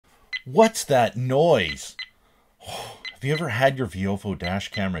What's that noise? Have you ever had your Viofo dash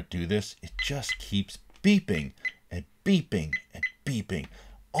camera do this? It just keeps beeping and beeping and beeping.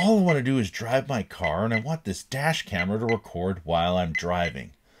 All I want to do is drive my car, and I want this dash camera to record while I'm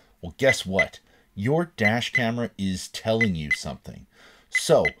driving. Well, guess what? Your dash camera is telling you something.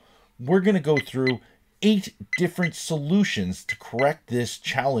 So we're going to go through 8 different solutions to correct this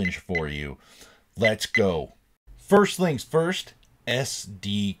challenge for you. Let's go. First things first,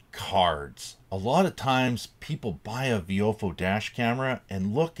 SD cards. A lot of times people buy a Viofo dash camera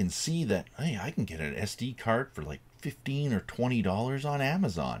and look and see that, hey, I can get an SD card for like $15 or $20 on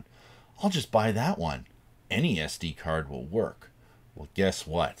Amazon. I'll just buy that one. Any SD card will work. Well, guess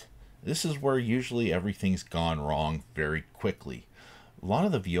what? This is where usually everything's gone wrong very quickly. A lot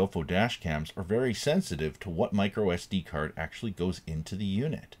of the Viofo dash cams are very sensitive to what micro SD card actually goes into the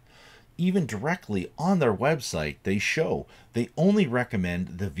unit. Even directly on their website, they only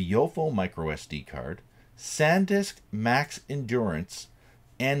recommend the Viofo micro SD card, SanDisk Max Endurance,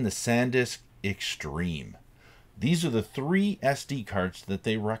 and the SanDisk Extreme. These are the 3 SD cards that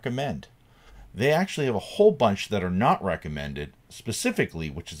they recommend. They actually have a whole bunch that are not recommended,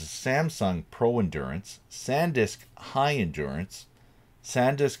 specifically, which is a Samsung Pro Endurance, SanDisk High Endurance,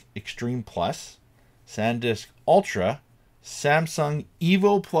 SanDisk Extreme Plus, SanDisk Ultra, Samsung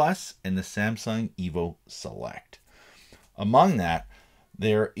Evo Plus, and the Samsung Evo Select. Among that,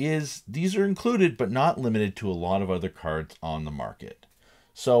 these are included but not limited to a lot of other cards on the market.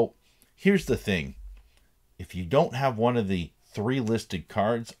 So here's the thing. If you don't have one of the 3 listed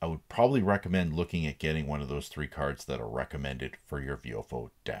cards, I would probably recommend looking at getting one of those 3 cards that are recommended for your Viofo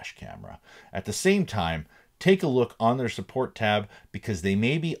dash camera. At the same time, take a look on their support tab because they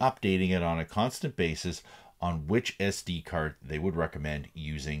may be updating it on a constant basis on which SD card they would recommend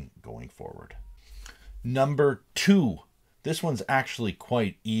using going forward. Number 2. This one's actually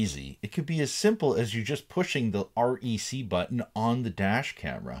quite easy. It could be as simple as you just pushing the REC button on the dash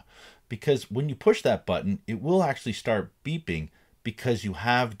camera, because when you push that button, it will actually start beeping because you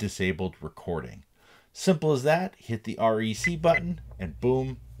have disabled recording. Simple as that. Hit the REC button and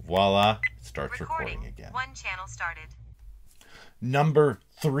boom, voila, it starts recording again. 1 channel started. Number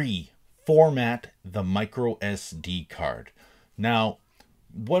 3. Format the micro SD card. Now,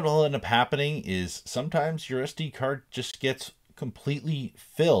 what will end up happening is sometimes your SD card just gets completely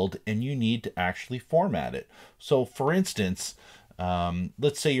filled and you need to actually format it. So for instance,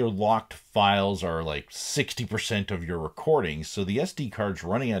 let's say your locked files are like 60% of your recordings. So the SD card's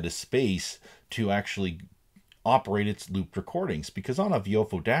running out of space to actually operate its looped recordings, because on a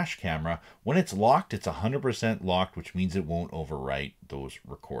Viofo dash camera, when it's locked, it's 100% locked, which means it won't overwrite those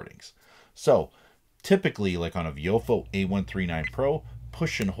recordings. So typically, like on a Viofo A139 Pro,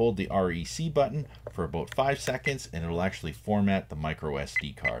 push and hold the REC button for about 5 seconds and it'll actually format the micro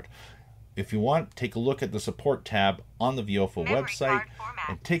SD card. If you want, take a look at the support tab on the Viofo website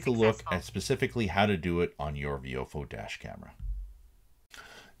and take a look at specifically how to do it on your Viofo dash camera.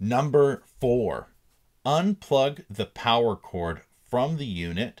 Number 4, unplug the power cord from the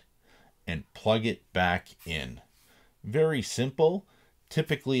unit and plug it back in. Very simple.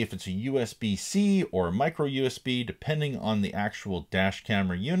 Typically, if it's a USB-C or a micro USB, depending on the actual dash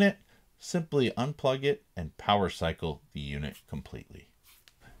camera unit, simply unplug it and power cycle the unit completely.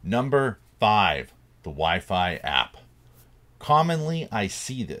 Number 5, the Wi-Fi app. Commonly, I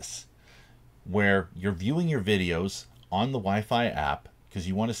see this where you're viewing your videos on the Wi-Fi app because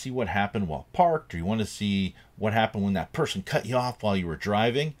you want to see what happened while parked, or you want to see what happened when that person cut you off while you were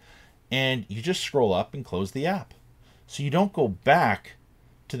driving, and you just scroll up and close the app. So you don't go back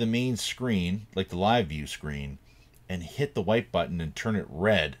to the main screen, like the live view screen, and hit the white button and turn it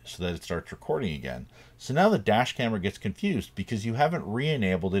red so that it starts recording again. So now the dash camera gets confused because you haven't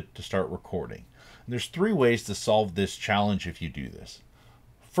re-enabled it to start recording. And there's 3 ways to solve this challenge if you do this.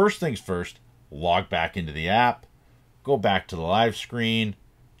 First things first, log back into the app, go back to the live screen,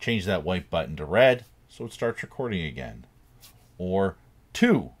 change that white button to red so it starts recording again. Or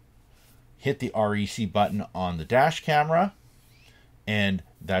 2, hit the REC button on the dash camera and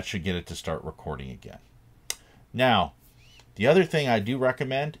that should get it to start recording again. Now, the other thing I do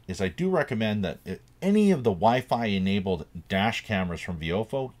recommend is that if any of the Wi-Fi enabled dash cameras from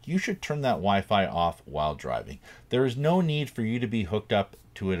Viofo, you should turn that Wi-Fi off while driving. There is no need for you to be hooked up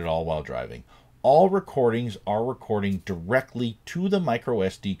to it at all while driving. All recordings are recording directly to the micro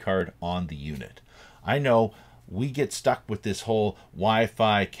SD card on the unit. I know we get stuck with this whole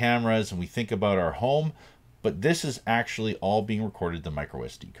Wi-Fi cameras and we think about our home, but this is actually all being recorded to the micro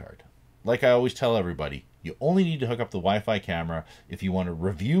SD card. Like I always tell everybody, you only need to hook up the Wi-Fi camera if you want to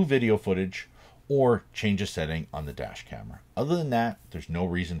review video footage or change a setting on the dash camera. Other than that, there's no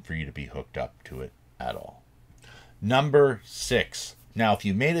reason for you to be hooked up to it at all. Number 6. Now, if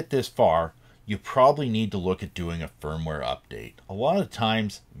you made it this far, you probably need to look at doing a firmware update. A lot of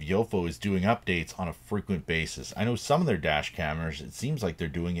times, Viofo is doing updates on a frequent basis. I know some of their dash cameras, it seems like they're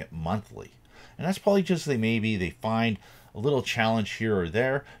doing it monthly. And that's probably just they find a little challenge here or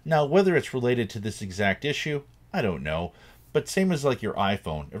there. Now, whether it's related to this exact issue, I don't know. But same as like your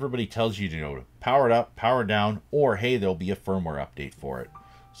iPhone, everybody tells you to power it up, power it down, or hey, there'll be a firmware update for it.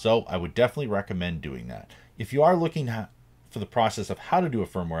 So I would definitely recommend doing that. If you are looking for the process of how to do a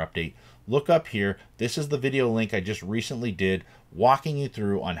firmware update, look up here. This is the video link I just recently did walking you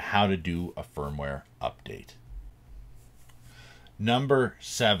through on how to do a firmware update. Number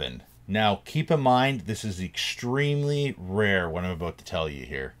 7. Now keep in mind, this is extremely rare what I'm about to tell you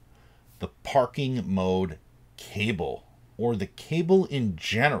here. The parking mode cable, or the cable in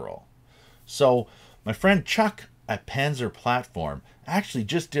general. So my friend Chuck at Panzer Platform actually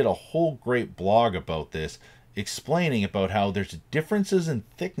just did a whole great blog about this, explaining about how there's differences in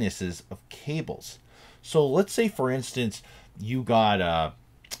thicknesses of cables. So let's say, for instance, you got a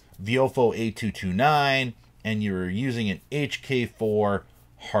Viofo A229 and you're using an HK4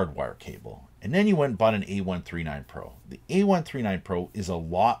 hardwire cable, and then you went and bought an A139 Pro. The A139 Pro is a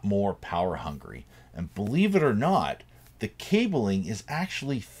lot more power hungry, and believe it or not, the cabling is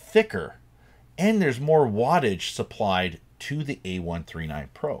actually thicker and there's more wattage supplied to the A139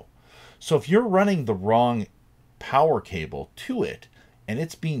 Pro. So if you're running the wrong power cable to it and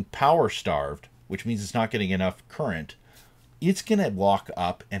it's being power starved, which means it's not getting enough current, it's going to lock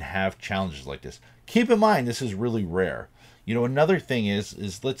up and have challenges like this. Keep in mind, this is really rare. You know, another thing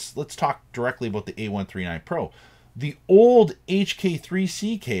is let's talk directly about the A139 Pro. The old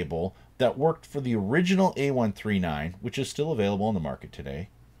HK3C cable that worked for the original A139, which is still available on the market today,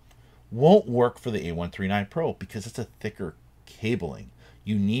 won't work for the A139 Pro because it's a thicker cabling.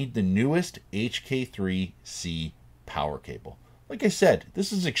 You need the newest HK3C power cable. Like I said,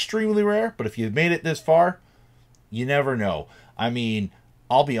 this is extremely rare, but if you've made it this far, you never know. I mean,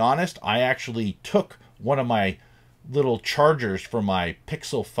 I'll be honest, I actually took one of my little chargers for my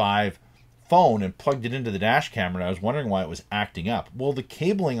Pixel 5 phone and plugged it into the dash camera, and I was wondering why it was acting up. Well, the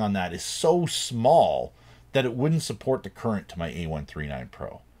cabling on that is so small that it wouldn't support the current to my A139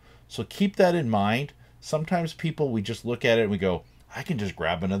 Pro. So keep that in mind. Sometimes people, we just look at it and we go, I can just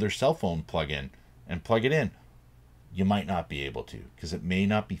grab another cell phone plug-in and plug it in. You might not be able to, because it may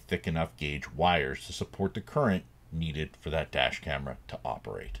not be thick enough gauge wires to support the current needed for that dash camera to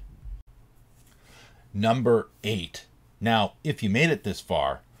operate. Number 8. Now, if you made it this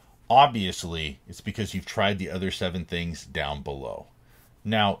far, obviously it's because you've tried the other 7 things down below.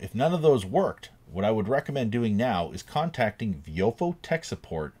 Now, if none of those worked, what I would recommend doing now is contacting Viofo Tech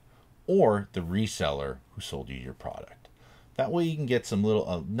Support or the reseller who sold you your product. That way you can get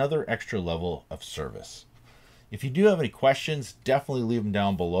another extra level of service. If you do have any questions, definitely leave them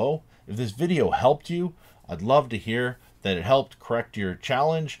down below. If this video helped you, I'd love to hear that it helped correct your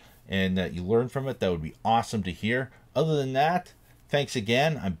challenge and that you learned from it. That would be awesome to hear. Other than that, thanks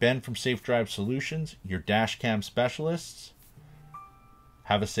again. I'm Ben from Safe Drive Solutions, your dash cam specialists.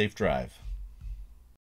 Have a safe drive.